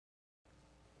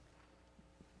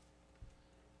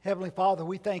Heavenly Father,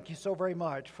 we thank you so very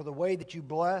much for the way that you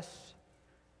bless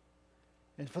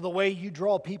and for the way you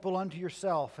draw people unto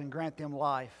yourself and grant them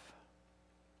life.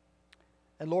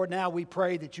 And Lord, now we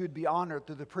pray that you would be honored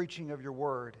through the preaching of your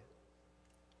word.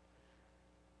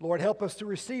 Lord, help us to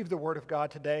receive the word of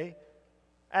God today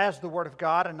as the word of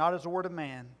God and not as the word of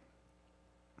man.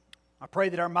 I pray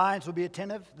that our minds would be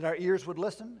attentive, that our ears would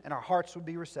listen, and our hearts would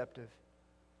be receptive.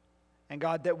 And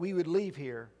God, that we would leave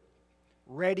here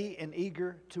ready and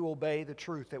eager to obey the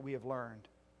truth that we have learned.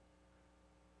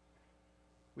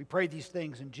 We pray these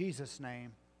things in Jesus'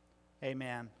 name.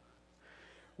 Amen.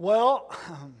 Well,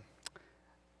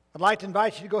 I'd like to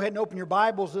invite you to go ahead and open your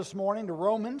Bibles this morning to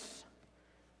Romans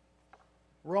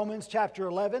chapter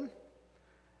 11.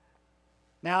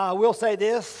 Now, I will say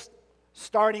this,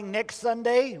 starting next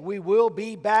Sunday, we will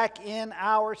be back in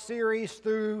our series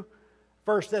through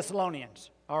 1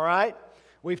 Thessalonians. All right?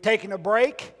 We've taken a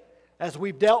break as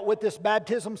we've dealt with this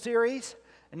baptism series.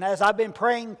 And as I've been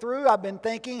praying through, I've been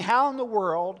thinking, how in the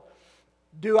world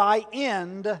do I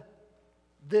end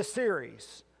this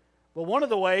series? Well, one of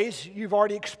the ways you've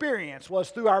already experienced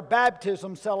was through our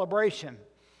baptism celebration.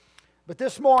 But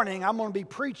this morning, I'm going to be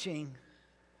preaching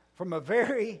from a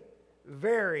very,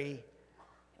 very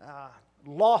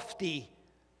lofty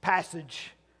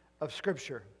passage of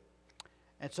Scripture.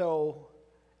 And so,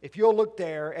 if you'll look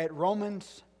there at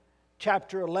Romans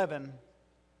chapter 11,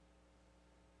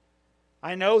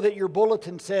 I know that your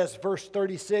bulletin says verse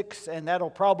 36, and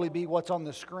that'll probably be what's on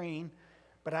the screen.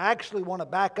 But I actually want to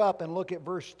back up and look at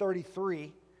verse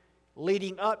 33,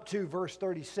 leading up to verse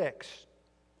 36.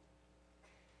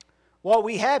 What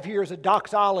we have here is a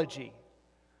doxology,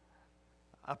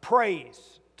 a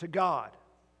praise to God,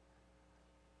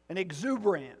 an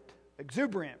exuberant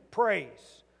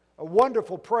praise, a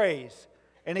wonderful praise,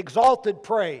 an exalted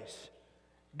praise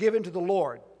given to the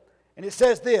Lord. And it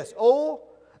says this, "Oh,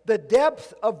 the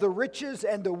depth of the riches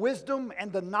and the wisdom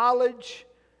and the knowledge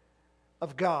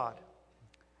of God.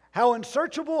 How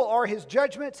unsearchable are His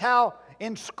judgments, how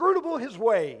inscrutable His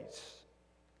ways.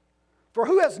 For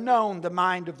who has known the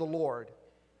mind of the Lord?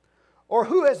 Or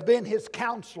who has been His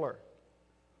counselor?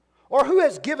 Or who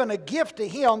has given a gift to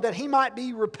Him that He might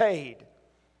be repaid?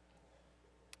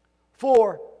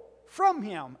 For from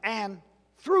Him and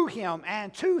through Him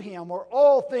and to Him are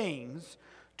all things.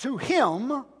 To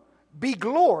Him be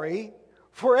glory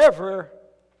forever.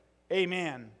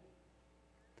 Amen."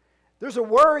 There's a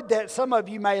word that some of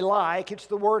you may like. It's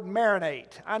the word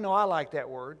marinate. I know I like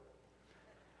that word.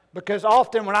 Because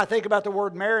often when I think about the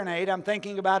word marinate, I'm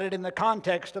thinking about it in the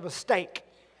context of a steak.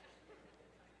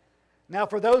 Now,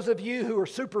 for those of you who are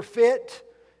super fit,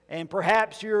 and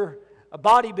perhaps you're a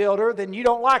bodybuilder, then you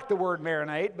don't like the word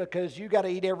marinate because you got to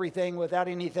eat everything without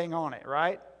anything on it,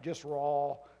 right? Just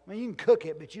raw. I mean, you can cook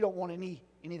it, but you don't want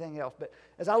anything else. But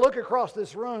as I look across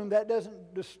this room, that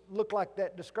doesn't just look like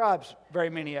that describes very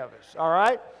many of us, all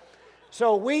right?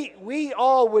 So we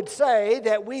all would say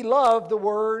that we love the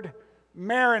word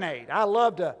marinate. I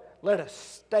love to let a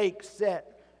steak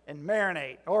set and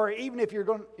marinate. Or even if you're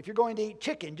going to eat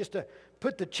chicken, just to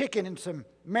put the chicken in some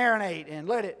marinade and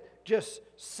let it just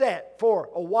set for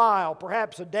a while,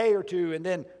 perhaps a day or two, and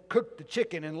then cook the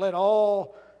chicken and let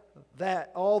all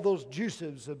those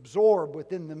juices absorb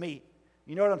within the meat.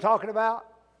 You know what I'm talking about?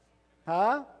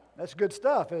 Huh? That's good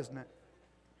stuff, isn't it?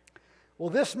 Well,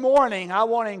 this morning I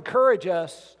want to encourage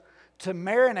us to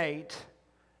marinate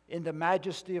in the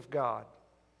majesty of God.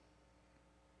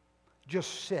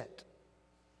 Just sit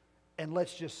and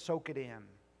let's just soak it in.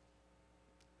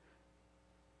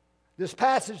 This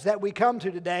passage that we come to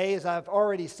today, as I've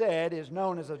already said, is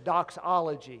known as a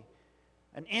doxology,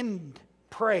 an end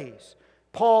praise.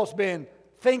 Paul's been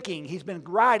thinking, he's been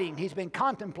writing, he's been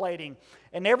contemplating,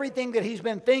 and everything that he's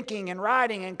been thinking and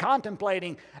writing and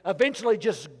contemplating eventually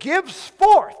just gives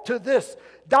forth to this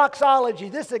doxology,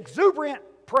 this exuberant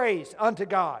praise unto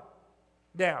God.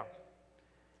 Now,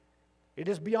 it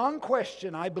is beyond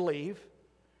question, I believe,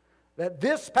 that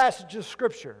this passage of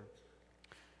Scripture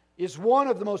is one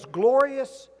of the most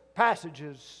glorious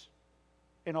passages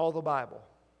in all the Bible.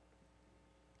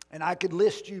 And I could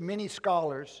list you many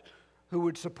scholars who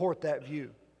would support that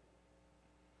view.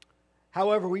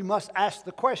 However, we must ask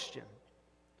the question,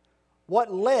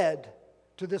 what led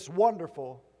to this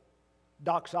wonderful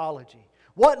doxology?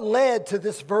 What led to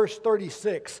this verse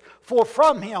 36? For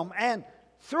from Him and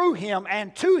through Him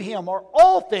and to Him are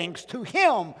all things. To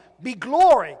Him be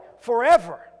glory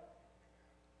forever.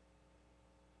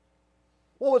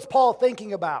 What was Paul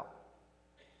thinking about?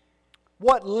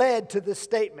 What led to this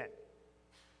statement?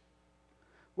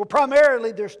 Well,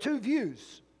 primarily there's two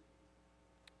views.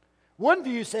 One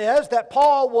view says that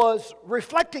Paul was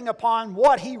reflecting upon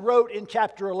what he wrote in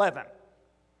chapter 11.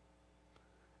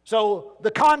 So the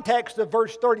context of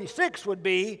verse 36 would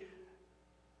be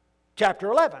chapter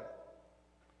 11.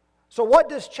 So what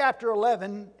does chapter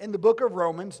 11 in the book of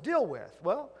Romans deal with?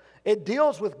 Well, it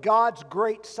deals with God's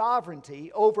great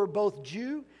sovereignty over both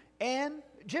Jew and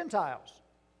Gentiles.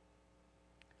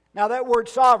 Now that word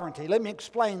sovereignty, let me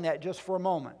explain that just for a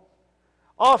moment.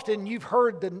 Often you've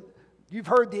heard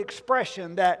the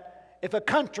expression that if a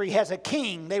country has a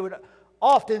king, they would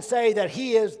often say that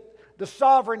he is the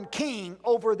sovereign king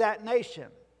over that nation.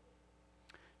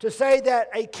 To say that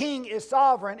a king is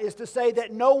sovereign is to say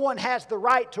that no one has the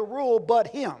right to rule but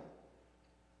him.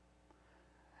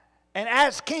 And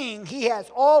as king, he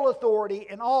has all authority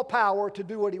and all power to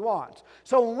do what he wants.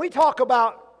 So when we talk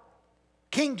about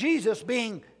King Jesus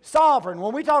being sovereign,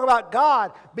 when we talk about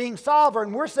God being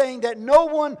sovereign, we're saying that no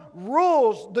one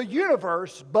rules the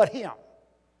universe but him.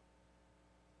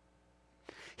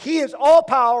 He is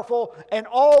all-powerful and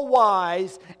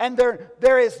all-wise, and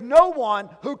there is no one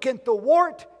who can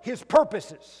thwart his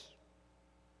purposes.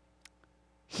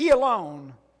 He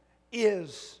alone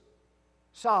is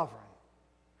sovereign.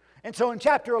 And so in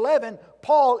chapter 11,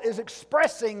 Paul is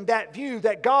expressing that view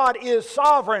that God is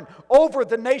sovereign over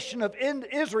the nation of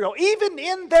Israel. Even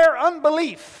in their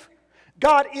unbelief,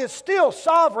 God is still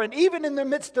sovereign, even in the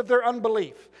midst of their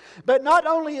unbelief. But not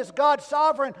only is God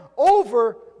sovereign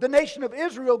over the nation of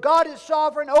Israel, God is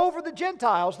sovereign over the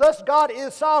Gentiles. Thus, God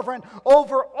is sovereign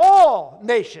over all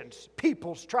nations,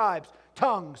 peoples, tribes,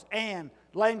 tongues, and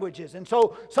languages. And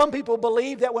so some people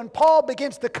believe that when Paul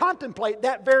begins to contemplate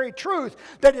that very truth,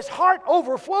 that his heart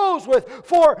overflows with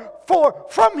for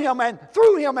from him and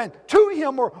through him and to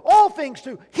him are all things,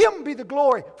 to him be the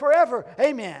glory forever.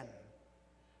 Amen.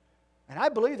 And I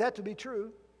believe that to be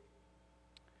true.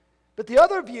 But the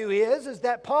other view is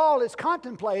that Paul is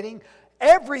contemplating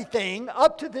everything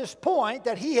up to this point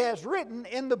that he has written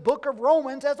in the book of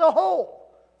Romans as a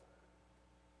whole.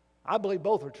 I believe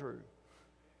both are true.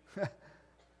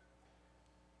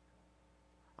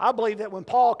 I believe that when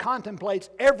Paul contemplates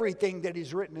everything that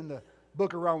he's written in the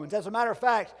book of Romans, as a matter of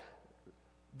fact,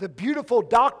 the beautiful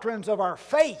doctrines of our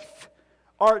faith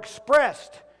are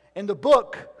expressed in the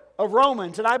book of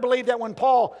Romans. And I believe that when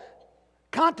Paul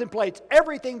contemplates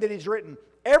everything that he's written,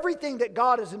 everything that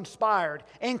God has inspired,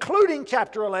 including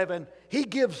chapter 11, he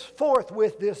gives forth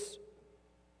with this,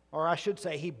 or I should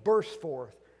say, he bursts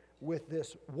forth with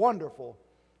this wonderful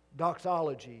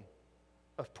doxology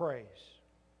of praise.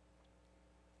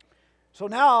 So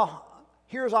now,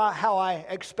 here's how I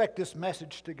expect this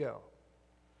message to go.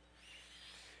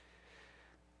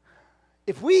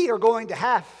 If we are going to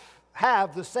have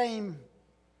the same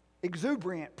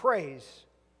exuberant praise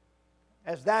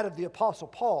as that of the Apostle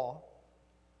Paul,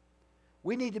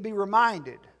 we need to be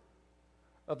reminded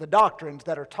of the doctrines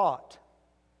that are taught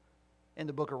in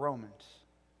the book of Romans.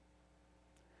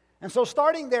 And so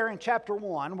starting there in chapter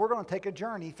 1, we're going to take a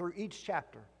journey through each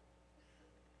chapter.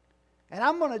 And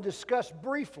I'm going to discuss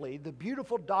briefly the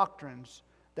beautiful doctrines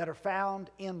that are found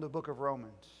in the book of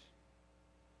Romans.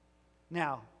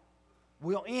 Now,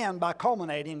 we'll end by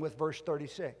culminating with verse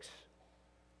 36.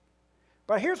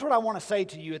 But here's what I want to say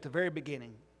to you at the very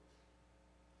beginning.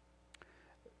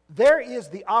 There is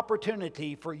the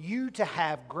opportunity for you to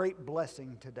have great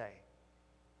blessing today.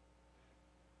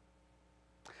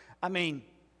 I mean,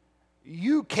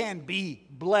 you can be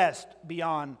blessed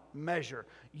beyond measure.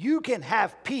 You can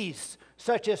have peace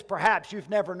such as perhaps you've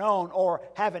never known or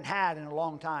haven't had in a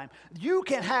long time. You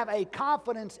can have a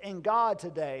confidence in God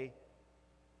today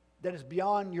that is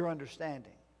beyond your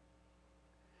understanding.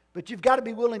 But you've got to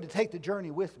be willing to take the journey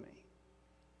with me.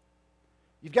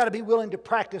 You've got to be willing to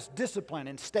practice discipline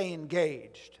and stay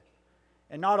engaged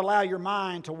and not allow your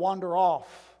mind to wander off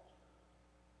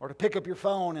or to pick up your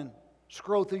phone and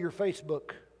scroll through your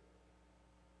Facebook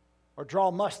or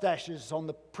draw mustaches on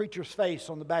the preacher's face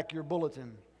on the back of your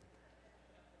bulletin.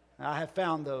 I have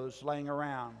found those laying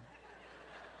around.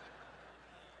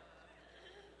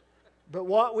 But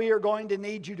what we are going to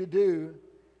need you to do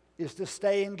is to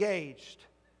stay engaged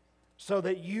so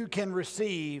that you can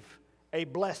receive a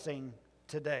blessing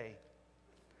today.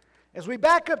 As we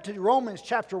back up to Romans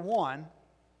chapter 1,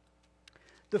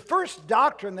 the first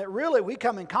doctrine that really we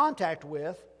come in contact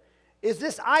with is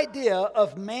this idea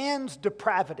of man's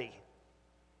depravity.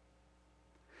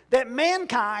 That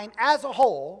mankind as a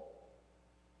whole,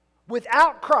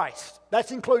 without Christ,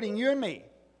 that's including you and me,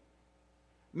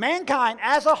 mankind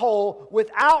as a whole,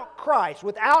 without Christ,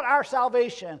 without our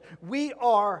salvation, we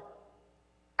are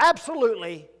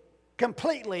absolutely,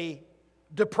 completely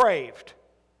depraved.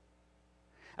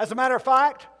 As a matter of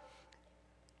fact,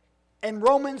 In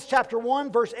Romans chapter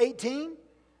 1, verse 18,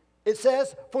 it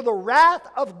says, "For the wrath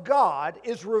of God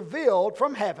is revealed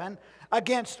from heaven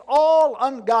against all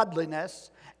ungodliness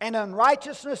and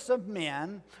unrighteousness of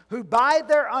men, who by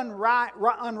their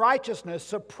unrighteousness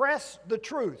suppress the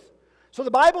truth." So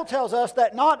the Bible tells us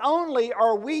that not only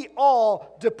are we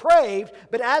all depraved,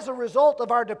 but as a result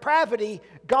of our depravity,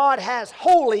 God has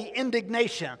holy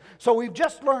indignation. So we've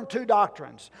just learned two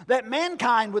doctrines. That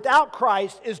mankind without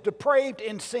Christ is depraved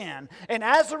in sin. And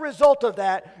as a result of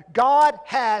that, God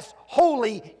has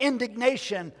holy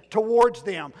indignation towards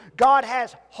them. God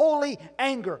has holy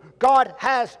anger. God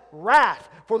has wrath.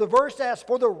 For the verse says,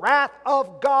 "For the wrath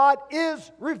of God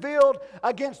is revealed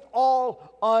against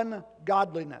all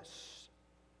ungodliness."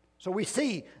 So we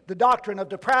see the doctrine of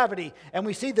depravity, and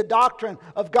we see the doctrine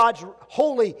of God's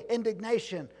holy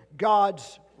indignation,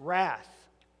 God's wrath.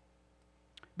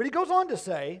 But he goes on to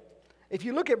say, if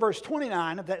you look at verse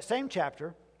 29 of that same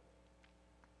chapter,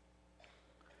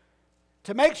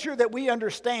 to make sure that we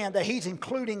understand that he's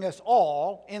including us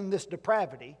all in this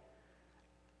depravity,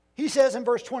 he says in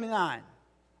verse 29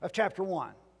 of chapter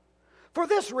 1, "For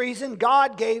this reason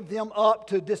God gave them up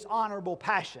to dishonorable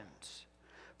passions.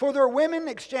 For their women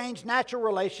exchanged natural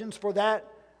relations for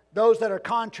those that are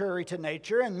contrary to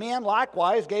nature, and men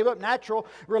likewise gave up natural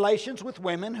relations with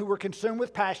women who were consumed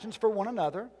with passions for one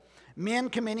another,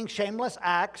 men committing shameless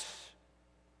acts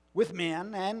with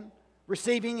men and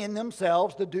receiving in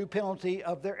themselves the due penalty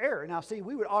of their error." Now see,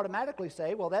 we would automatically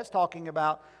say, well, that's talking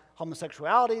about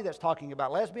homosexuality, that's talking about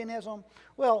lesbianism.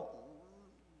 Well,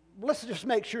 let's just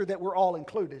make sure that we're all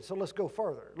included. So let's go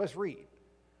further. Let's read.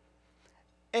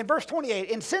 In verse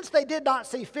 28, "And since they did not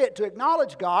see fit to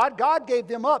acknowledge God, God gave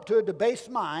them up to a debased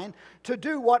mind to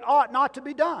do what ought not to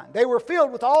be done. They were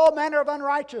filled with all manner of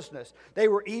unrighteousness. They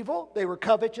were evil, they were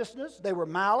covetousness, they were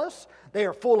malice. They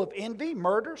are full of envy,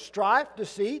 murder, strife,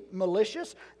 deceit,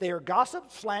 malicious. They are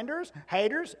gossips, slanderers,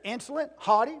 haters, insolent,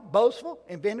 haughty, boastful,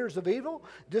 inventors of evil,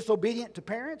 disobedient to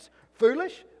parents,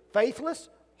 foolish, faithless,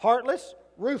 heartless,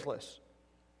 ruthless."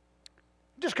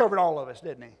 Just covered all of us,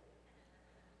 didn't he?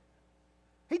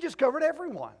 He just covered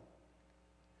everyone.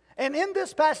 And in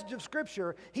this passage of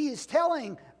Scripture, he is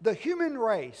telling the human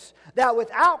race that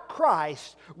without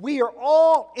Christ, we are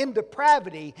all in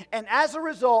depravity, and as a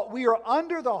result, we are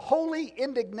under the holy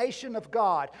indignation of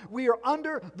God. We are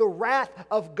under the wrath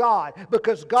of God,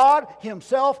 because God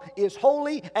himself is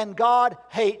holy and God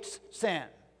hates sin.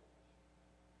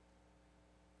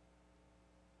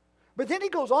 But then he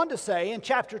goes on to say in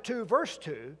chapter 2, verse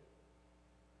 2,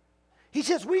 he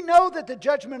says, "We know that the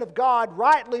judgment of God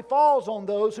rightly falls on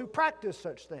those who practice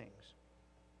such things."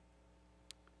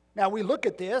 Now we look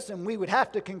at this and we would have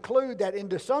to conclude that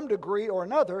to some degree or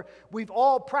another, we've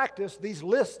all practiced these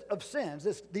lists of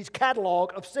sins, these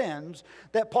catalog of sins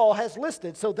that Paul has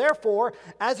listed. So therefore,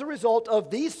 as a result of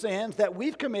these sins that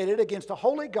we've committed against a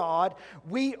holy God,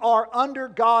 we are under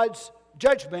God's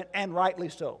judgment, and rightly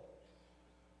so.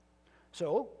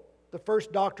 So, the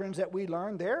first doctrines that we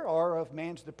learn there are of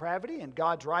man's depravity and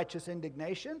God's righteous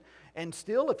indignation. And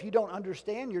still, if you don't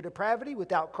understand your depravity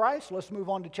without Christ, let's move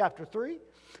on to chapter 3.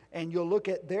 And you'll look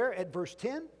at there at verse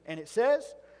 10. And it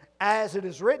says, "As it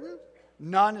is written,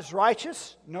 none is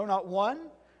righteous, no, not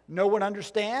one. No one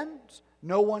understands,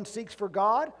 no one seeks for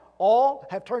God. All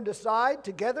have turned aside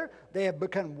together. They have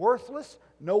become worthless.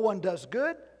 No one does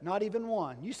good, not even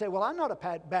one." You say, "Well, I'm not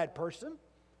a bad person.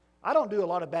 I don't do a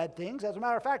lot of bad things. As a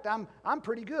matter of fact, I'm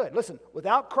pretty good." Listen,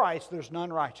 without Christ, there's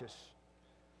none righteous.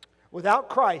 Without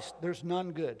Christ, there's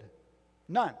none good.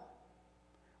 None.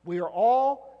 We are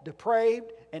all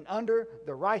depraved and under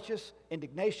the righteous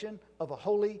indignation of a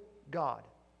holy God.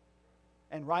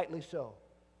 And rightly so.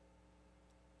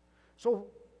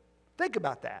 So, think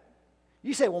about that.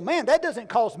 You say, "Well, man, that doesn't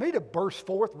cause me to burst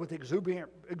forth with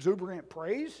exuberant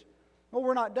praise." Well,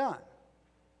 we're not done.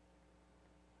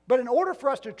 But in order for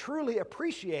us to truly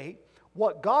appreciate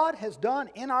what God has done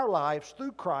in our lives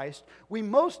through Christ, we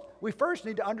first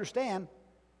need to understand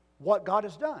what God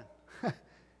has done.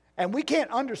 And we can't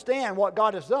understand what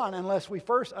God has done unless we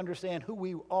first understand who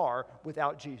we are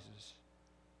without Jesus.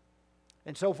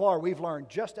 And so far, we've learned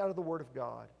just out of the Word of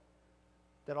God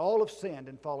that all have sinned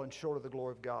and fallen short of the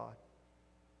glory of God.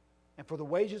 And for the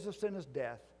wages of sin is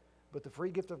death, but the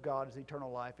free gift of God is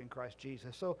eternal life in Christ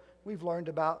Jesus. So we've learned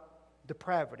about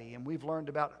depravity, and we've learned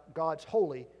about God's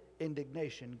holy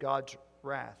indignation, God's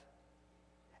wrath.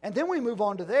 And then we move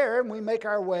on to there, and we make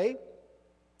our way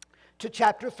to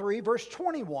chapter 3, verse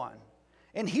 21.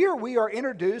 And here we are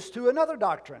introduced to another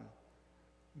doctrine,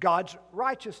 God's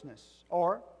righteousness,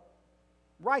 or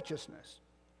righteousness.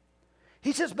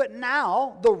 He says, but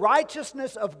now the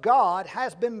righteousness of God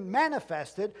has been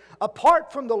manifested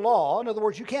apart from the law. In other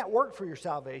words, you can't work for your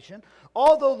salvation.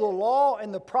 Although the law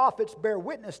and the prophets bear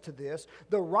witness to this,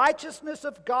 the righteousness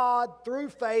of God through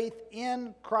faith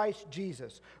in Christ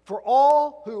Jesus. For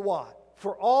all who what?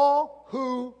 For all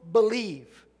who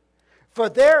believe. For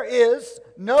there is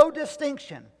no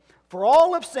distinction. For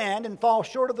all have sinned and fall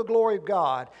short of the glory of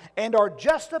God, and are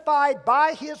justified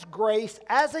by His grace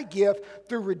as a gift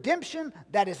through redemption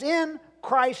that is in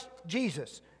Christ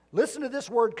Jesus. Listen to this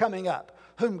word coming up.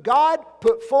 Whom God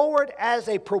put forward as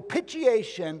a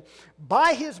propitiation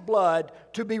by His blood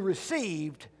to be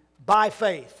received by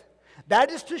faith. That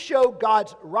is to show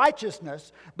God's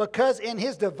righteousness, because in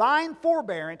His divine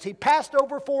forbearance He passed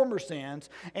over former sins,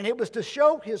 and it was to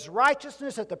show His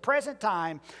righteousness at the present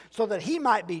time so that He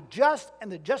might be just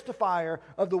and the justifier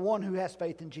of the one who has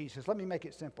faith in Jesus. Let me make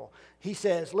it simple. He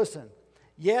says, listen,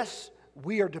 yes,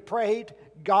 we are depraved.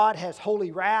 God has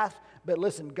holy wrath, but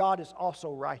listen, God is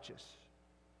also righteous.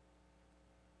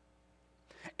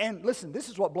 And listen, this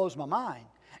is what blows my mind.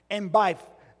 And by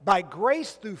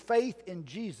grace through faith in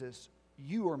Jesus,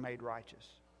 you are made righteous.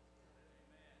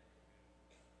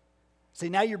 See,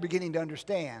 now you're beginning to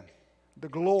understand the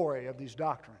glory of these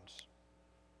doctrines.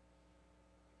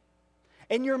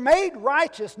 And you're made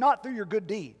righteous not through your good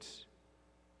deeds.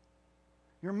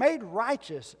 You're made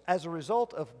righteous as a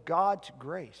result of God's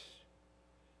grace.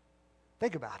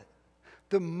 Think about it.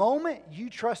 The moment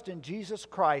you trust in Jesus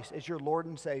Christ as your Lord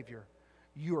and Savior,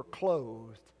 you are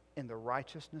clothed in the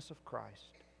righteousness of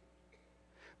Christ.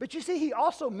 But you see, he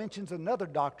also mentions another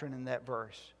doctrine in that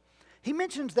verse. He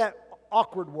mentions that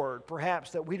awkward word,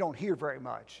 perhaps, that we don't hear very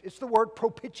much. It's the word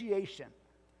propitiation.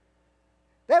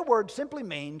 That word simply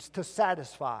means to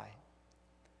satisfy.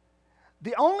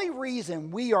 The only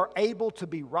reason we are able to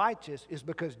be righteous is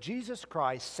because Jesus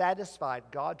Christ satisfied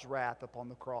God's wrath upon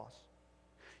the cross.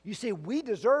 You see, we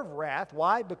deserve wrath.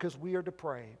 Why? Because we are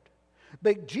depraved.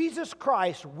 But Jesus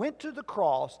Christ went to the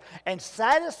cross and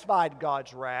satisfied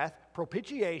God's wrath,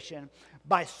 propitiation,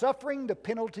 by suffering the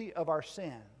penalty of our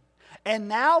sin. And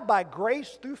now, by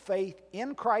grace through faith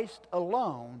in Christ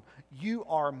alone, you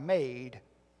are made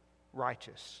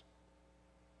righteous.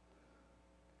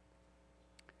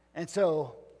 And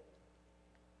so,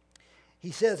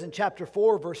 he says in chapter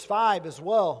 4, verse 5 as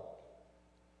well,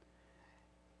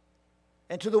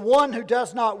 and to the one who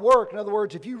does not work, in other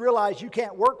words, if you realize you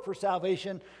can't work for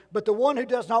salvation, but the one who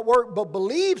does not work but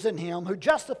believes in Him who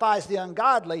justifies the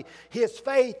ungodly, his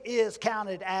faith is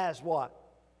counted as what?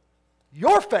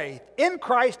 Your faith in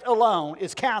Christ alone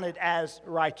is counted as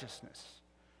righteousness.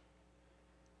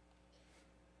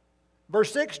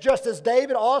 Verse 6, just as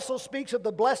David also speaks of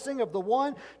the blessing of the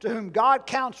one to whom God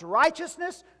counts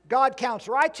righteousness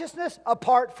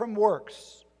apart from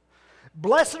works.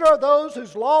 Blessed are those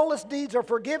whose lawless deeds are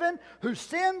forgiven, whose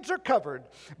sins are covered.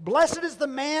 Blessed is the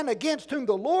man against whom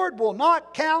the Lord will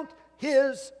not count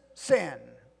his sin.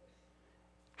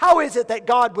 How is it that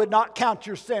God would not count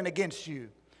your sin against you?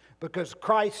 Because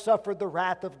Christ suffered the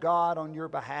wrath of God on your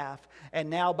behalf, and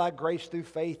now by grace through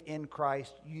faith in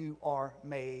Christ, you are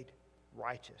made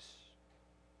righteous.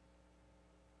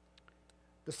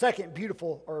 The second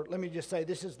beautiful, or let me just say,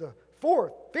 this is the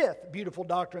fifth beautiful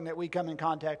doctrine that we come in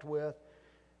contact with,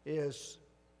 is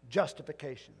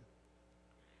justification.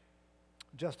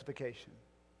 Justification.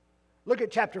 Look at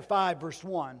chapter 5, verse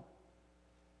 1.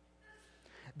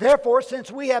 Therefore,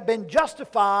 since we have been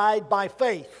justified by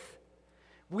faith,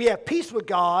 we have peace with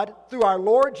God through our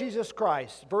Lord Jesus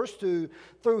Christ. Verse 2,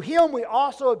 through Him we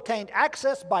also obtained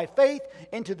access by faith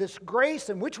into this grace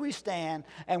in which we stand,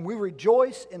 and we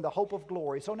rejoice in the hope of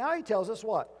glory. So now he tells us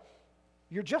what?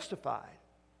 You're justified.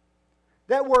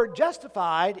 That word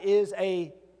justified is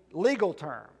a legal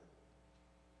term.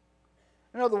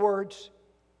 In other words,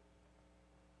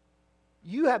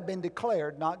 you have been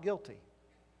declared not guilty.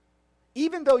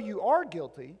 Even though you are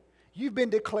guilty, you've been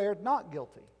declared not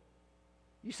guilty.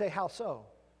 You say, how so?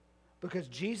 Because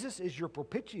Jesus is your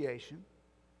propitiation.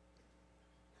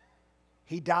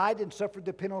 He died and suffered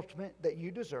the punishment that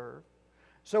you deserve.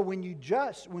 So when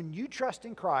you trust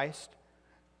in Christ,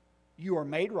 you are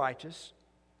made righteous,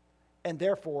 and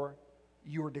therefore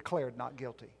you are declared not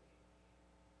guilty.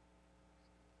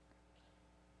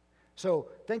 So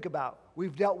think about,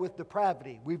 we've dealt with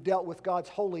depravity. We've dealt with God's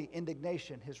holy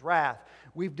indignation, His wrath.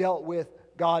 We've dealt with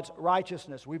God's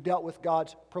righteousness. We've dealt with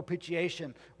God's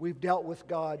propitiation. We've dealt with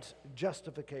God's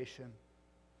justification.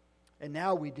 And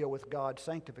now we deal with God's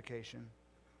sanctification.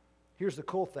 Here's the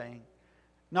cool thing.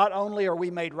 Not only are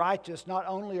we made righteous, not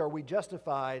only are we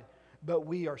justified, but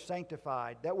we are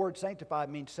sanctified. That word sanctified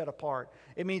means set apart.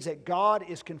 It means that God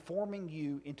is conforming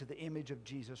you into the image of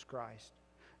Jesus Christ.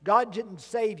 God didn't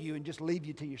save you and just leave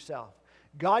you to yourself.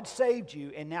 God saved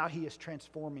you, and now He is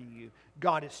transforming you.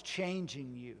 God is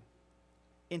changing you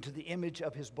into the image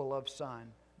of His beloved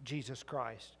Son, Jesus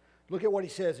Christ. Look at what He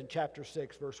says in chapter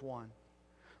 6, verse 1.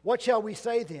 What shall we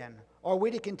say then? Are we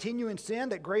to continue in sin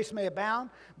that grace may abound?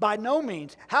 By no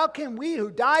means. How can we who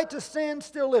died to sin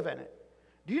still live in it?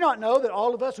 Do you not know that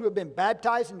all of us who have been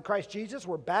baptized in Christ Jesus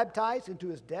were baptized into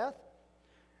His death?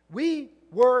 We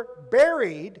were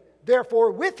buried,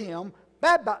 therefore, with Him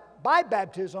by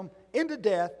baptism into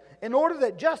death, in order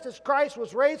that just as Christ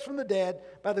was raised from the dead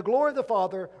by the glory of the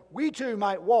Father, we too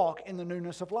might walk in the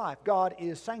newness of life. God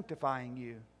is sanctifying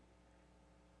you.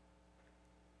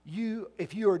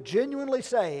 If you are genuinely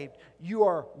saved, you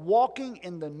are walking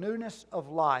in the newness of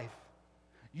life.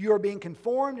 You are being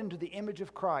conformed into the image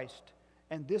of Christ,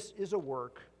 and this is a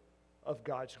work of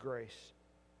God's grace.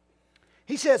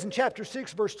 He says in chapter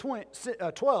 6, verse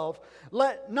 12,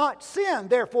 let not sin,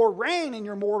 therefore, reign in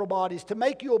your mortal bodies to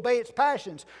make you obey its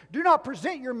passions. Do not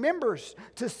present your members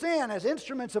to sin as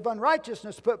instruments of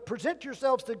unrighteousness, but present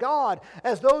yourselves to God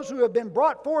as those who have been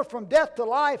brought forth from death to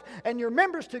life, and your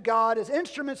members to God as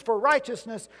instruments for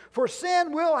righteousness. For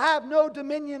sin will have no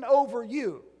dominion over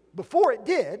you. Before it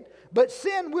did, but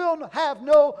sin will have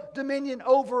no dominion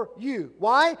over you.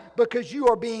 Why? Because you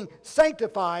are being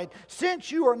sanctified,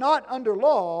 since you are not under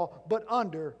law, but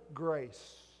under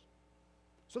grace.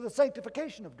 So the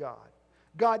sanctification of God.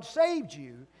 God saved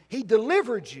you. He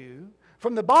delivered you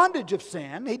from the bondage of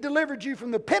sin. He delivered you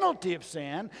from the penalty of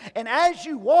sin. And as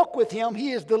you walk with Him,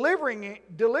 He is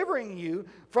delivering you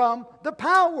from the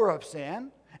power of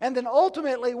sin. And then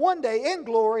ultimately, one day in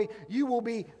glory, you will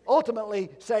be ultimately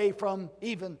saved from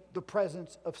even the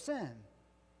presence of sin.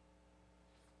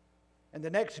 And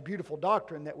the next beautiful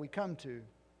doctrine that we come to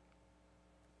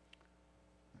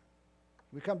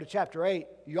chapter 8.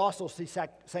 You also see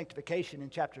sanctification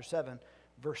in chapter 7,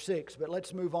 verse 6. But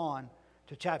let's move on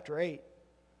to chapter 8.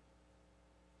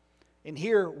 And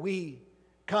here we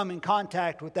come in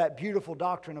contact with that beautiful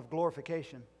doctrine of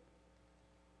glorification.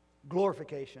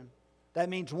 Glorification. That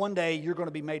means one day you're going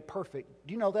to be made perfect.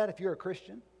 Do you know that if you're a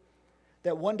Christian?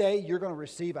 That one day you're going to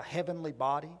receive a heavenly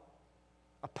body,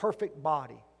 a perfect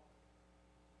body,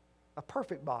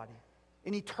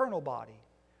 an eternal body,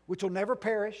 which will never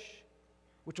perish,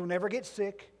 which will never get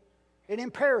sick, an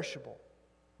imperishable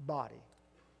body.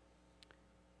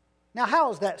 Now, how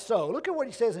is that so? Look at what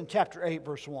he says in chapter 8,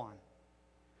 verse 1.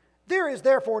 There is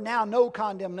therefore now no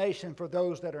condemnation for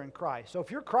those that are in Christ. So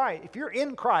if you're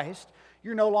in Christ,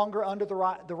 you're no longer under the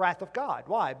wrath of God.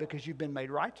 Why? Because you've been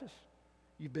made righteous.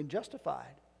 You've been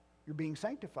justified. You're being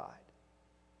sanctified.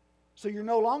 So you're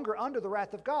no longer under the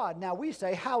wrath of God. Now we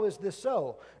say, how is this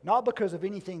so? Not because of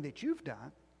anything that you've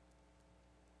done,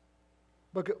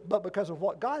 but because of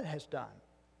what God has done.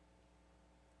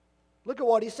 Look at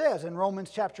what he says in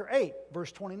Romans chapter 8,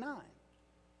 verse 29.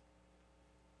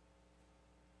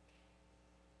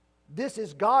 This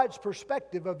is God's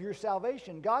perspective of your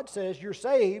salvation. God says you're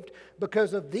saved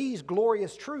because of these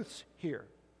glorious truths here.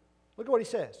 Look at what he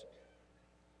says.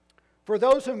 For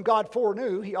those whom God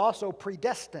foreknew, He also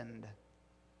predestined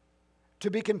to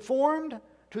be conformed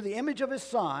to the image of His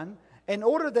Son, in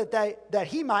order that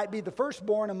He might be the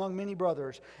firstborn among many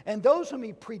brothers. And those whom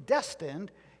He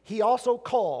predestined, He also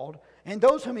called. And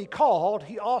those whom He called,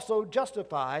 He also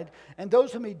justified. And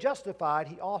those whom He justified,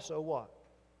 He also what?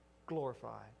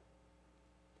 Glorified.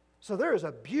 So there is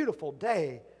a beautiful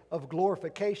day of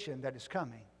glorification that is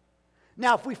coming.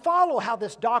 Now, if we follow how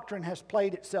this doctrine has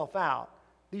played itself out,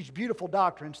 these beautiful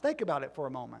doctrines, think about it for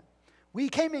a moment. We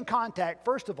came in contact,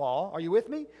 first of all, are you with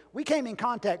me? We came in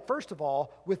contact, first of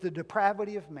all, with the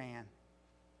depravity of man.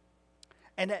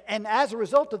 And as a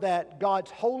result of that,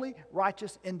 God's holy,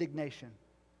 righteous indignation.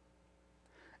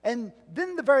 And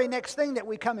then the very next thing that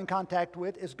we come in contact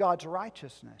with is God's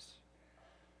righteousness.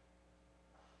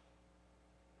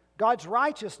 God's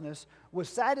righteousness was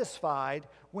satisfied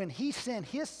when He sent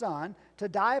His Son to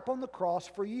die upon the cross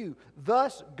for you.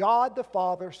 Thus, God the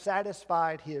Father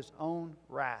satisfied His own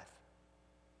wrath.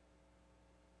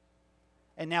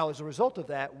 And now, as a result of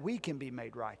that, we can be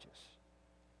made righteous.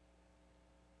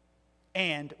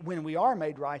 And when we are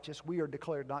made righteous, we are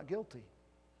declared not guilty.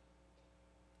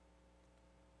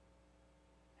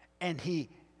 And He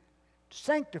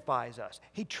sanctifies us.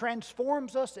 He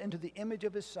transforms us into the image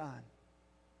of His Son.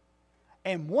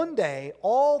 And one day,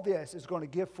 all this is going to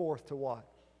give forth to what?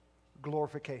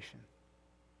 Glorification.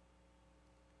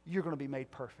 You're going to be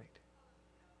made perfect.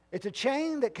 It's a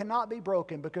chain that cannot be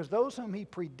broken, because those whom He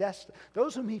predestined,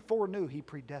 those whom He foreknew, He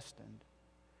predestined.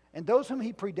 And those whom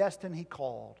He predestined, He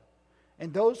called.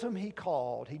 And those whom He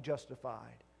called, He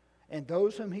justified. And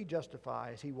those whom He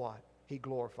justifies, He what? He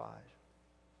glorifies.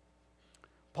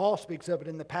 Paul speaks of it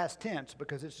in the past tense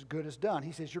because it's as good as done.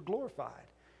 He says, you're glorified.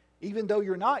 Even though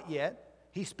you're not yet,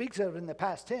 he speaks of it in the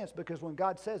past tense because when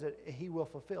God says it, He will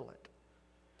fulfill it.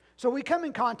 So we come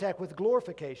in contact with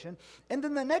glorification. And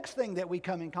then the next thing that we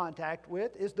come in contact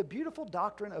with is the beautiful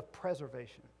doctrine of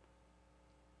preservation.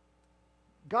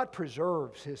 God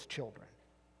preserves His children.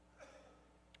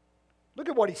 Look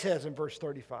at what He says in verse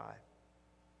 35.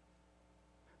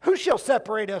 Who shall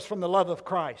separate us from the love of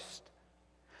Christ?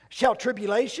 Shall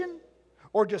tribulation,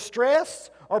 or distress,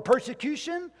 or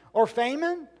persecution, or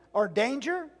famine, or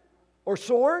danger, or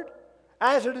sword?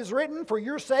 As it is written, for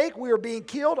your sake we are being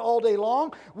killed all day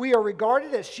long. We are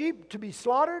regarded as sheep to be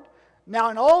slaughtered. Now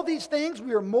in all these things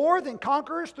we are more than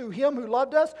conquerors through Him who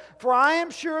loved us. For I am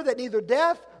sure that neither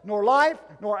death, nor life,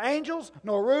 nor angels,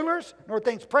 nor rulers, nor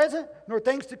things present, nor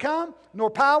things to come, nor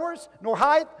powers, nor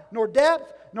height, nor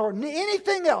depth, nor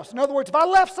anything else. In other words, if I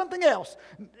left something out,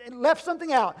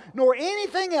 nor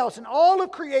anything else in all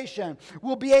of creation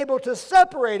will be able to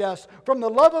separate us from the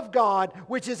love of God,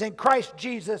 which is in Christ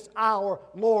Jesus our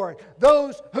Lord.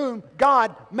 Those whom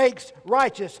God makes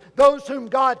righteous, those whom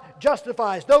God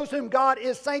justifies, those whom God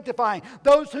is sanctifying,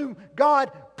 those whom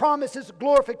God promises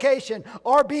glorification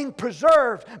are being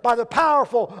preserved by the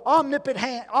powerful,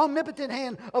 omnipotent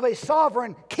hand of a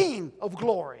sovereign King of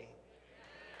glory.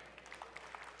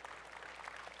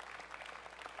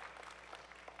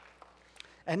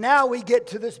 And now we get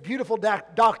to this beautiful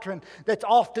doctrine that's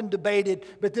often debated,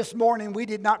 but this morning we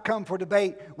did not come for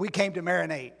debate, we came to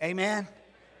marinate. Amen?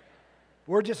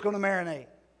 We're just going to marinate.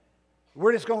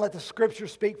 We're just going to let the Scripture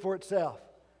speak for itself.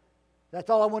 That's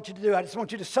all I want you to do. I just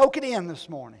want you to soak it in this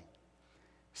morning.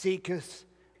 See, because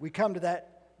we come to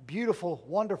that beautiful,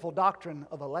 wonderful doctrine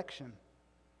of election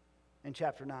in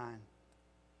chapter 9.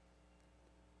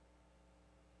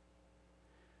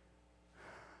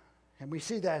 And we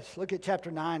see that. Look at chapter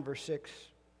 9, verse 6.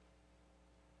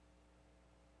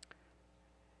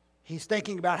 He's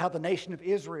thinking about how the nation of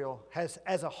Israel has,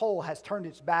 as a whole, has turned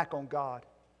its back on God.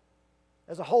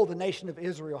 As a whole, the nation of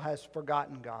Israel has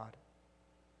forgotten God.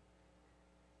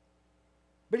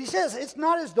 But he says it's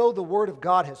not as though the word of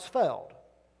God has failed.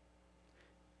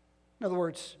 In other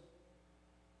words,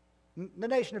 the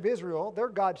nation of Israel, they're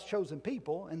God's chosen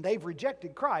people, and they've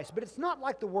rejected Christ. But it's not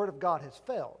like the word of God has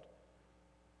failed.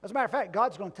 As a matter of fact,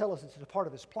 God's going to tell us it's a part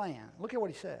of His plan. Look at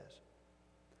what He says.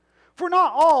 For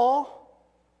not all,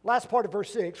 last part of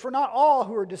verse 6, for not all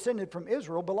who are descended from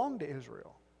Israel belong to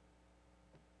Israel.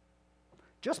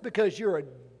 Just because you're an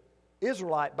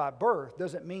Israelite by birth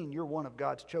doesn't mean you're one of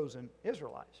God's chosen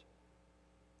Israelites.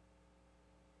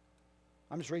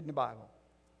 I'm just reading the Bible.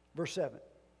 Verse 7.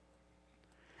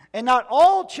 And not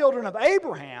all children of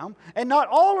Abraham, and not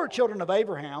all are children of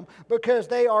Abraham, because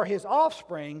they are his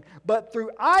offspring, but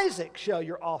through Isaac shall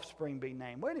your offspring be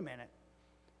named. Wait a minute.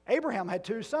 Abraham had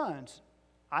two sons,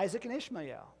 Isaac and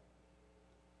Ishmael.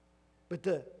 But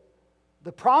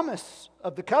the promise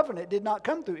of the covenant did not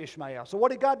come through Ishmael. So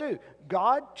what did God do?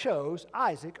 God chose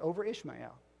Isaac over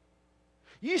Ishmael.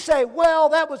 You say, well,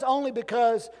 that was only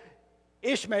because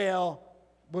Ishmael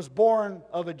was born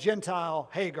of a Gentile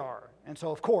Hagar. And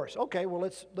so, of course, okay, well,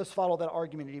 let's follow that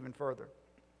argument even further.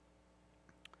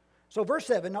 So verse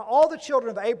 7, now all the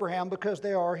children of Abraham, because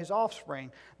they are his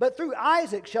offspring, but through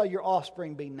Isaac shall your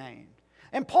offspring be named.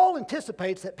 And Paul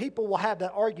anticipates that people will have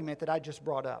that argument that I just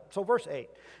brought up. So verse 8,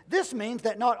 this means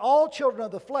that not all children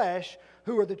of the flesh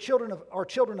who are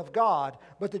children of God,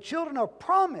 but the children of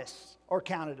promise are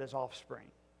counted as offspring.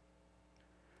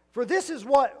 For this is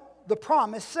what the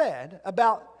promise said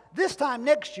about this time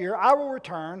next year I will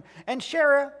return, and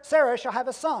Sarah shall have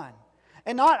a son.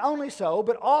 And not only so,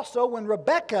 but also when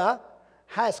Rebekah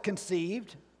has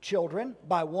conceived children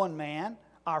by one man,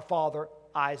 our father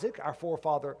Isaac, our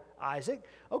forefather Isaac.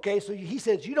 Okay, so he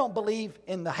says you don't believe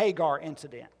in the Hagar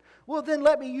incident. Well, then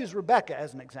let me use Rebekah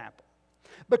as an example.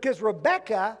 Because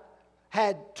Rebekah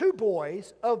had two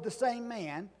boys of the same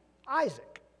man,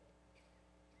 Isaac.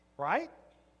 Right?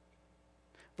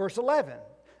 Verse 11.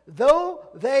 Though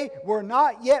they were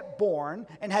not yet born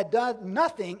and had done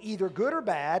nothing, either good or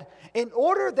bad, in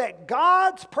order that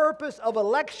God's purpose of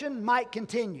election might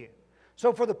continue.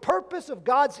 So for the purpose of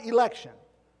God's election,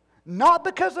 not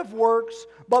because of works,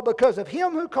 but because of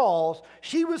Him who calls,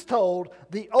 she was told,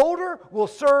 the older will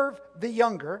serve the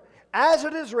younger. As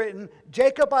it is written,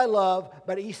 Jacob I love,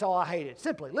 but Esau I hated.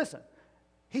 Simply, listen.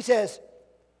 He says,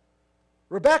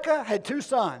 Rebekah had two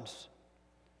sons.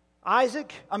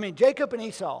 Jacob and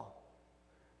Esau.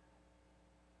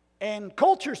 And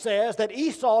culture says that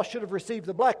Esau should have received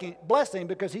the blessing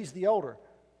because he's the older.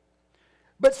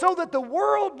 But so that the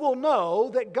world will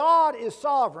know that God is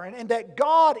sovereign and that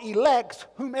God elects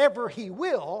whomever He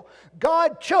will,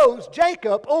 God chose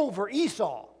Jacob over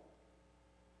Esau.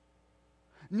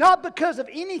 Not because of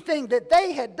anything that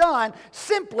they had done,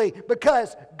 simply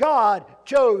because God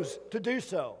chose to do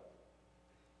so.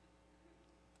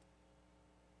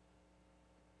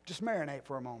 Just marinate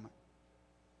for a moment.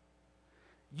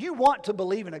 You want to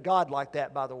believe in a God like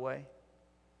that, by the way.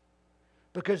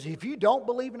 Because if you don't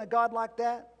believe in a God like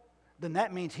that, then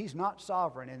that means He's not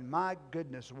sovereign. And my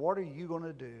goodness, what are you going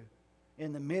to do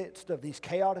in the midst of these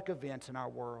chaotic events in our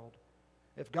world?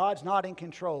 If God's not in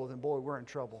control, then boy, we're in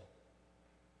trouble.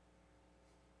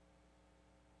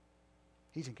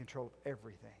 He's in control of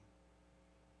everything.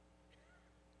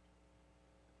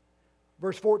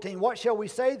 Verse 14, what shall we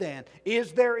say then?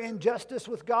 Is there injustice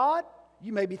with God?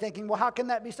 You may be thinking, well, how can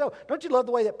that be so? Don't you love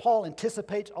the way that Paul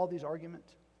anticipates all these arguments?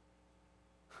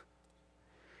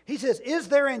 He says, is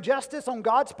there injustice on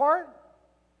God's part?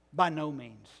 By no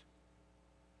means.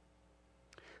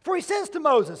 For he says to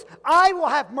Moses, I will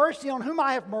have mercy on whom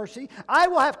I have mercy. I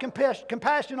will have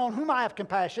compassion on whom I have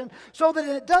compassion, so that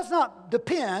it does not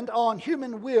depend on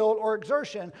human will or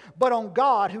exertion, but on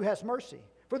God who has mercy.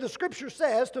 For the Scripture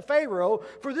says to Pharaoh,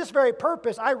 for this very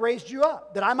purpose I raised you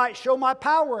up, that I might show my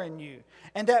power in you,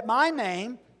 and that my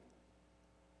name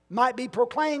might be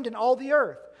proclaimed in all the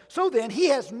earth. So then He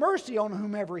has mercy on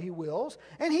whomever He wills,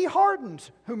 and He hardens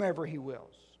whomever He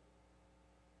wills.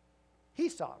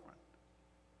 He's sovereign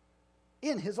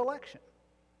in His election.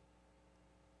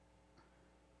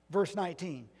 Verse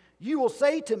 19, you will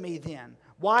say to me then,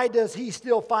 why does He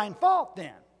still find fault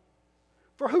then?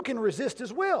 For who can resist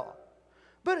His will?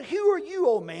 But who are you,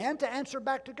 O man, to answer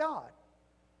back to God?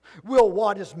 Will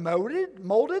what is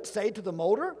molded say to the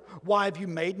molder, why have you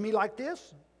made me like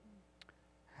this?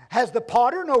 Has the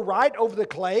potter no right over the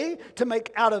clay to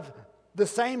make out of the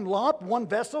same lump one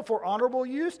vessel for honorable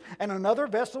use and another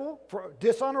vessel for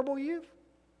dishonorable use?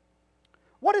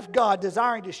 What if God,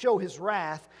 desiring to show His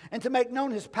wrath and to make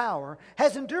known His power,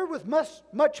 has endured with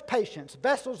much patience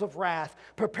vessels of wrath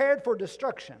prepared for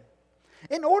destruction,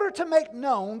 in order to make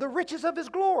known the riches of His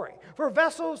glory, for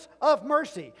vessels of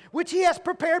mercy, which He has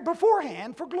prepared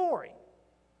beforehand for glory?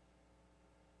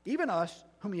 Even us,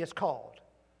 whom He has called,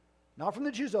 not from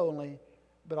the Jews only,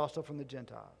 but also from the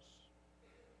Gentiles.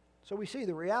 So we see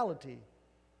the reality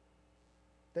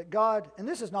that God, and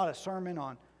this is not a sermon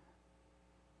on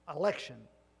election.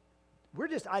 We're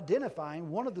just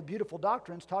identifying one of the beautiful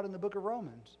doctrines taught in the book of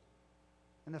Romans,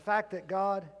 and the fact that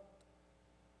God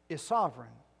is sovereign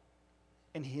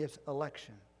in His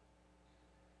election.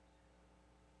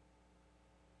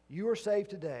 You are saved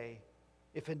today,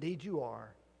 if indeed you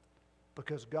are,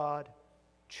 because God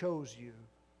chose you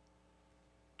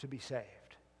to be saved.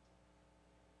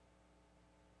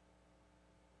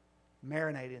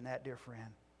 Marinate in that, dear friend.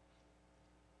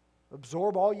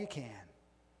 Absorb all you can.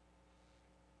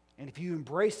 And if you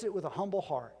embrace it with a humble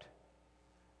heart,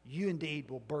 you indeed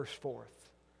will burst forth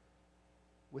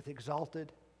with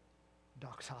exalted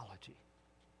doxology.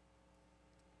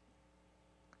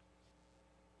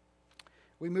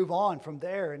 We move on from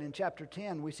there, and in chapter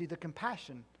 10, we see the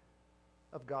compassion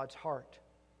of God's heart.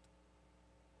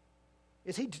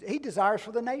 He desires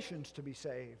for the nations to be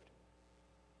saved.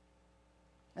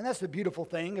 And that's the beautiful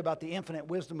thing about the infinite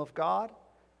wisdom of God.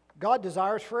 God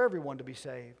desires for everyone to be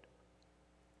saved.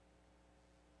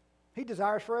 He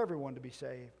desires for everyone to be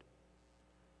saved.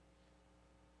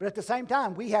 But at the same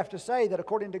time, we have to say that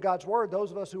according to God's Word, those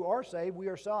of us who are saved, we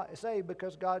are saved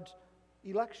because God's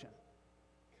election.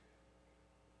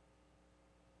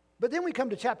 But then we come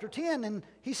to chapter 10 and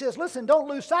he says, listen, don't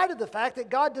lose sight of the fact that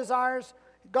God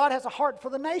has a heart for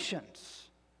the nations.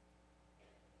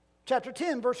 Chapter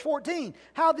 10, verse 14.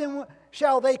 How then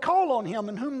shall they call on Him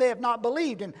in whom they have not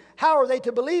believed? And how are they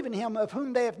to believe in Him of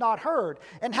whom they have not heard?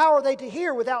 And how are they to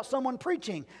hear without someone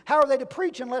preaching? How are they to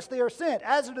preach unless they are sent?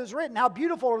 As it is written, how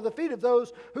beautiful are the feet of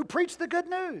those who preach the good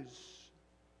news.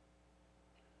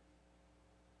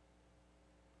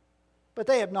 But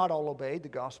they have not all obeyed the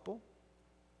gospel.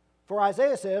 For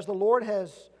Isaiah says, who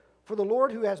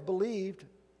has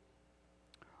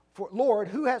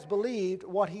believed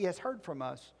what He has heard from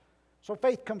us? So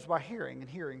faith comes by hearing, and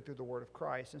hearing through the word of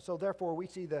Christ. And so therefore we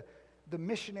see the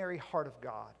missionary heart of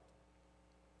God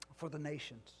for the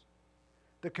nations.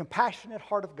 The compassionate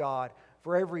heart of God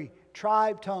for every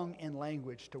tribe, tongue, and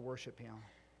language to worship Him.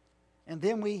 And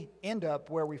then we end up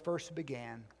where we first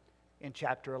began, in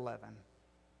chapter 11.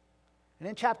 And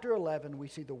in chapter 11 we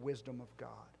see the wisdom of God.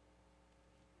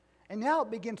 And now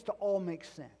it begins to all make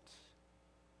sense.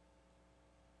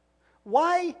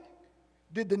 Why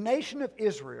did the nation of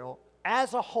Israel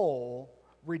as a whole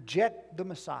reject the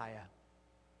Messiah?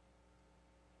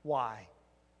 Why?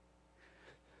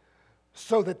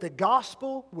 So that the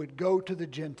gospel would go to the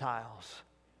Gentiles.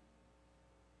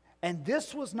 And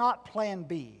this was not plan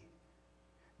B.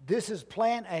 This is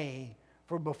plan A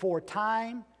for before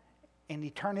time and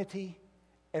eternity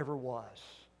ever was.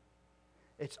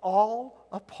 It's all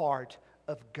a part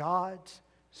of God's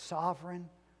sovereign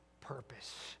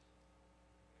purpose.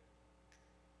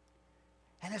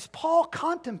 And as Paul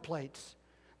contemplates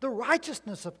the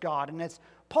righteousness of God, and as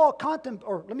Paul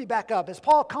as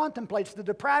Paul contemplates the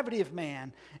depravity of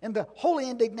man and the holy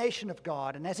indignation of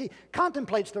God, and as he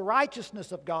contemplates the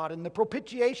righteousness of God and the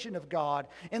propitiation of God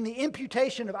and the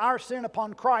imputation of our sin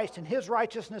upon Christ and His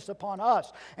righteousness upon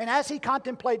us, and as he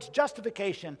contemplates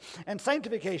justification and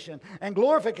sanctification and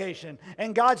glorification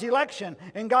and God's election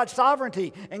and God's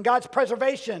sovereignty and God's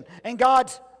preservation and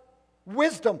God's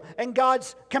wisdom and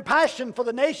God's compassion for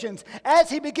the nations, as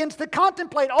he begins to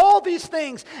contemplate all these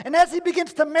things and as he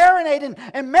begins to marinate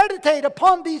and meditate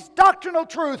upon these doctrinal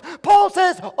truths, Paul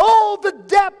says, oh, the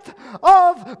depth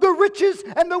of the riches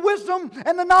and the wisdom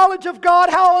and the knowledge of God,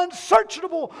 how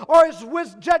unsearchable are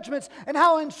His judgments and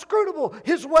how inscrutable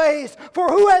His ways. For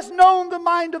who has known the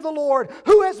mind of the Lord?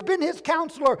 Who has been His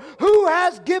counselor? Who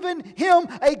has given Him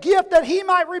a gift that He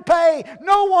might repay?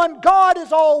 No one. God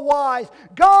is all wise.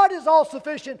 God is all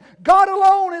sufficient. God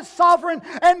alone is sovereign,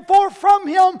 and for from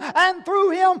Him and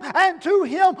through Him and to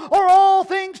Him are all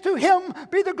things. To Him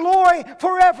be the glory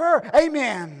forever.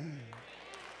 Amen.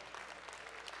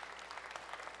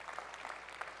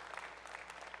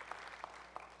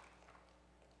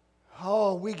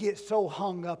 Oh, we get so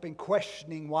hung up in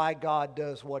questioning why God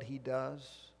does what He does.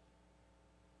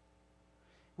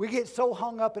 We get so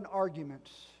hung up in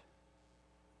arguments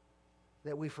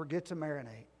that we forget to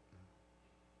marinate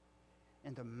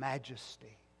in the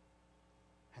majesty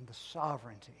and the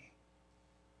sovereignty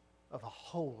of a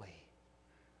holy,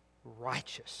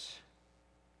 righteous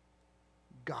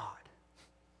God.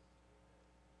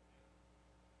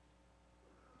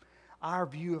 Our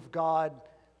view of God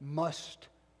must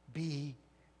be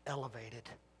elevated.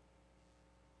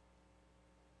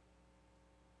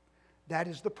 That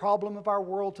is the problem of our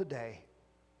world today.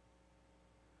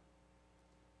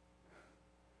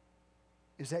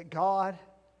 Is that God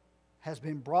has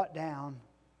been brought down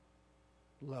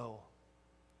low.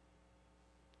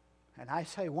 And I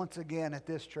say once again at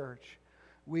this church,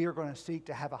 we are going to seek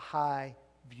to have a high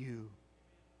view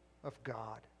of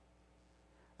God.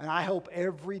 And I hope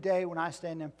every day when I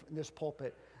stand in this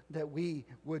pulpit that we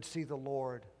would see the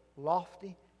Lord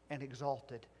lofty and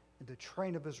exalted in the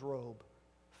train of His robe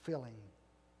filling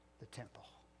the temple.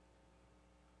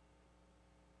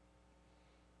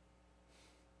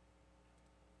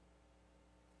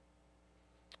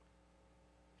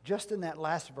 Just in that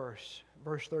last verse,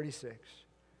 verse 36,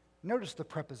 notice the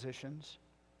prepositions.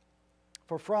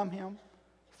 For from Him,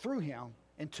 through Him,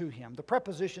 and to Him. The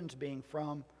prepositions being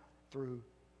from, through,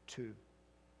 to.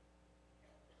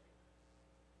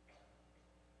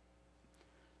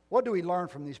 What do we learn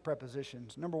from these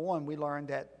prepositions? Number one, we learn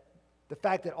that the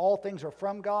fact that all things are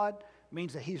from God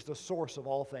means that He's the source of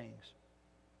all things.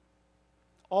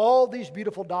 All these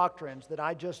beautiful doctrines that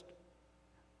I just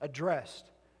addressed,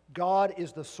 God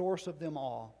is the source of them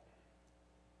all.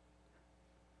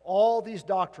 All these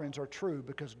doctrines are true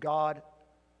because God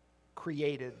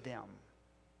created them.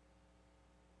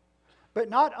 But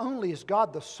not only is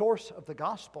God the source of the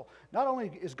gospel, not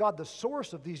only is God the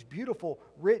source of these beautiful,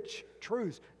 rich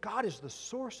truths, God is the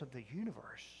source of the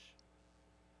universe.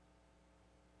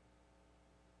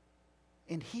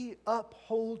 And He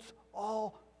upholds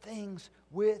all things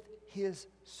with His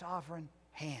sovereign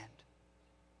hand.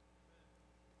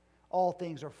 All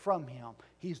things are from Him.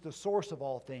 He's the source of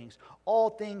all things. All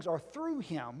things are through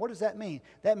Him. What does that mean?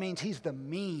 That means He's the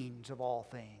means of all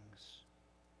things.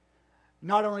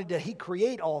 Not only did He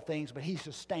create all things, but He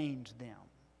sustains them.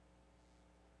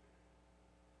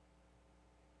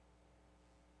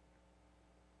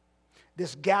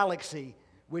 This galaxy,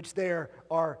 which there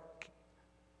are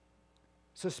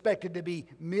suspected to be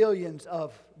millions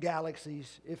of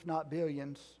galaxies, if not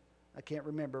billions. I can't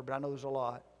remember, but I know there's a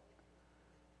lot.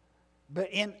 But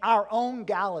in our own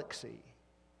galaxy,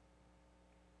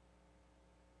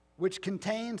 which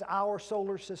contains our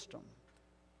solar system,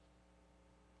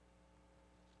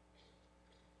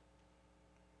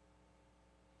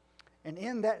 and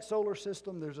in that solar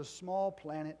system, there's a small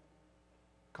planet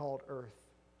called Earth.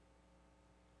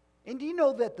 And do you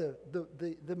know that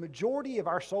the majority of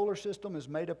our solar system is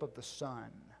made up of the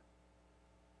sun?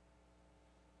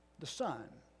 the sun.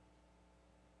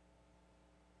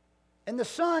 And the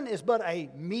sun is but a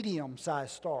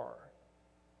medium-sized star.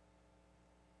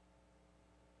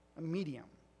 A medium-sized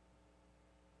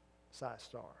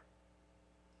star.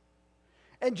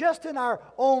 And just in our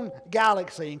own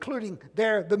galaxy, including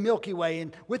the Milky Way,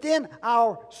 and within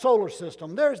our solar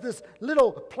system, there's this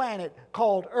little planet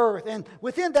called Earth. And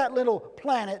within that little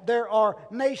planet, there are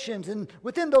nations. And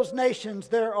within those nations,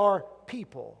 there are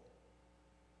people.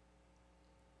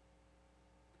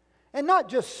 And not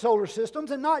just solar systems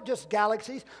and not just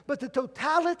galaxies, but the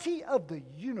totality of the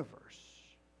universe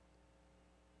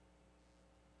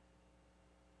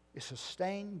is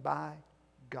sustained by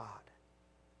God.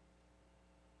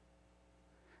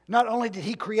 Not only did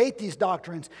He create these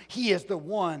doctrines, He is the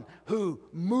one who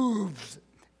moves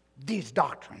these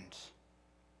doctrines.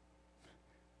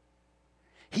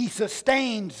 He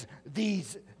sustains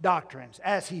these doctrines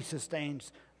as He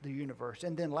sustains the universe.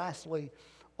 And then lastly,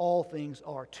 all things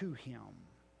are to Him.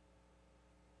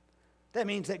 That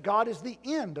means that God is the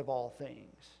end of all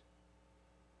things.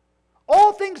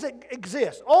 All things that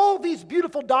exist, all these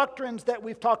beautiful doctrines that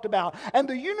we've talked about, and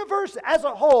the universe as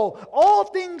a whole, all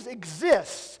things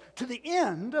exist to the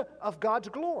end of God's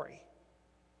glory.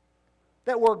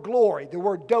 That word glory, the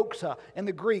word doxa in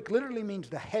the Greek, literally means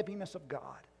the heaviness of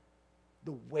God,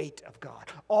 the weight of God.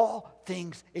 All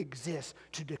things exist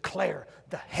to declare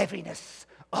the heaviness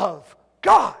of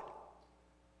God.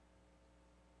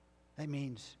 That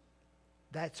means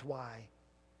that's why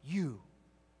you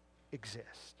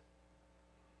exist.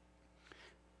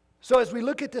 So as we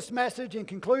look at this message in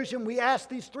conclusion, we ask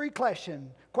these three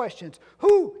questions.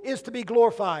 Who is to be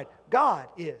glorified? God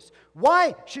is.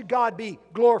 Why should God be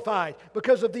glorified?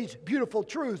 Because of these beautiful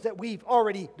truths that we've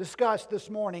already discussed this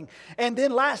morning. And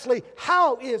then lastly,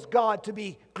 how is God to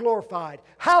be glorified?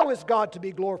 How is God to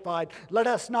be glorified? Let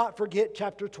us not forget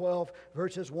chapter 12,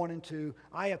 verses 1 and 2.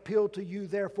 I appeal to you,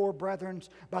 therefore, brethren,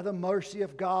 by the mercy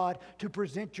of God, to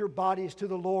present your bodies to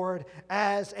the Lord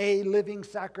as a living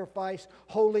sacrifice,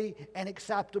 holy and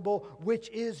acceptable, which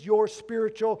is your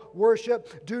spiritual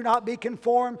worship. Do not be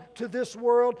conformed to this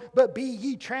world, but be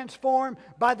ye transformed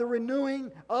by the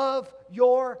renewing of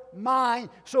your mind,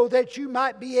 so that you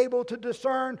might be able to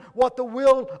discern what the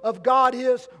will of God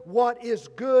is, what is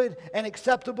good and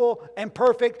acceptable and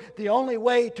perfect. The only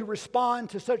way to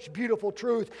respond to such beautiful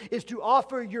truth is to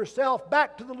offer yourself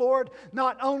back to the Lord,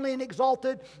 not only in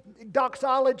exalted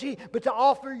doxology, but to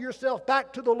offer yourself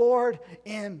back to the Lord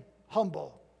in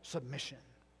humble submission.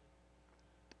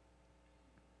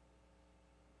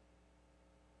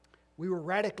 We were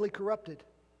radically corrupted,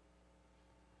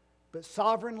 but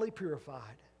sovereignly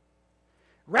purified.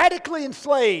 Radically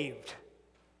enslaved,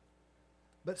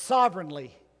 but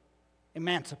sovereignly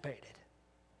emancipated.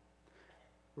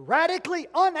 Radically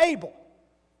unable,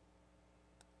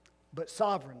 but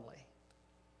sovereignly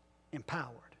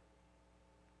empowered.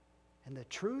 And the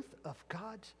truth of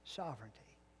God's sovereignty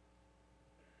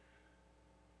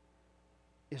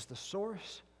is the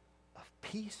source of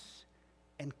peace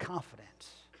and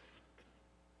confidence,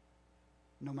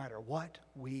 no matter what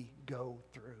we go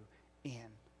through in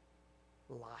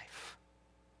life.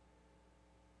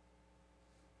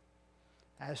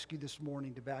 I ask you this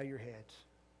morning to bow your heads.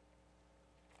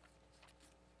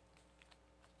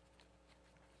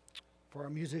 For our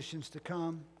musicians to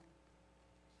come,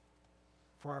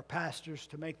 for our pastors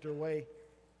to make their way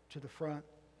to the front.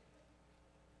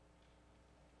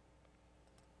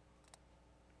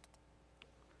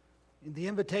 And the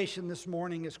invitation this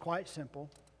morning is quite simple.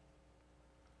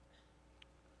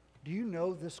 Do you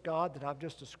know this God that I've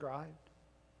just described?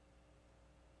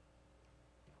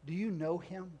 Do you know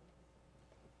Him?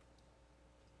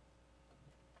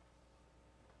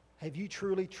 Have you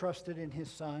truly trusted in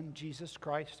His Son, Jesus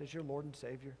Christ, as your Lord and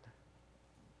Savior?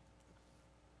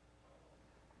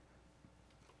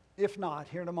 If not,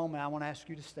 here in a moment, I want to ask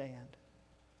you to stand.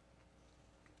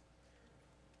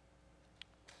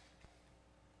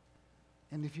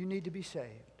 And if you need to be saved,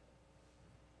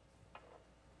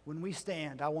 when we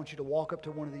stand, I want you to walk up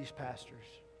to one of these pastors.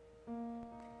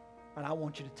 And I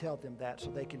want you to tell them that so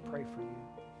they can pray for you.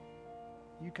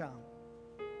 You come.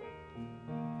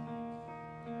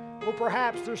 Or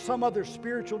perhaps there's some other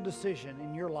spiritual decision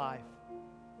in your life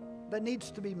that needs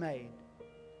to be made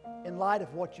in light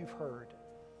of what you've heard.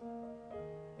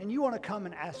 And you want to come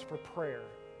and ask for prayer.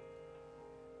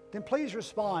 Then please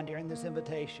respond during this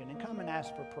invitation and come and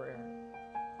ask for prayer.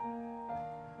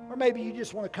 Or maybe you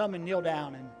just want to come and kneel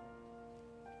down and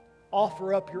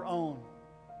offer up your own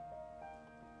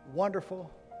wonderful,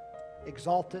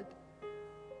 exalted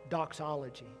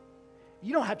doxology.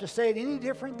 You don't have to say it any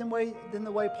different than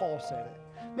the way Paul said it.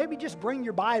 maybe just bring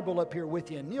your Bible up here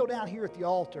with you and kneel down here at the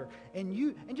altar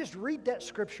and just read that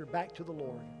scripture back to the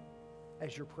Lord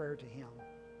as your prayer to Him.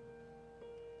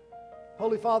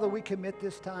 Holy Father, we commit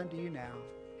this time to you now.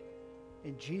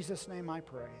 In Jesus' name I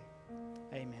pray.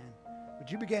 Amen. Would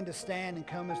you begin to stand and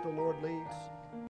come as the Lord leads?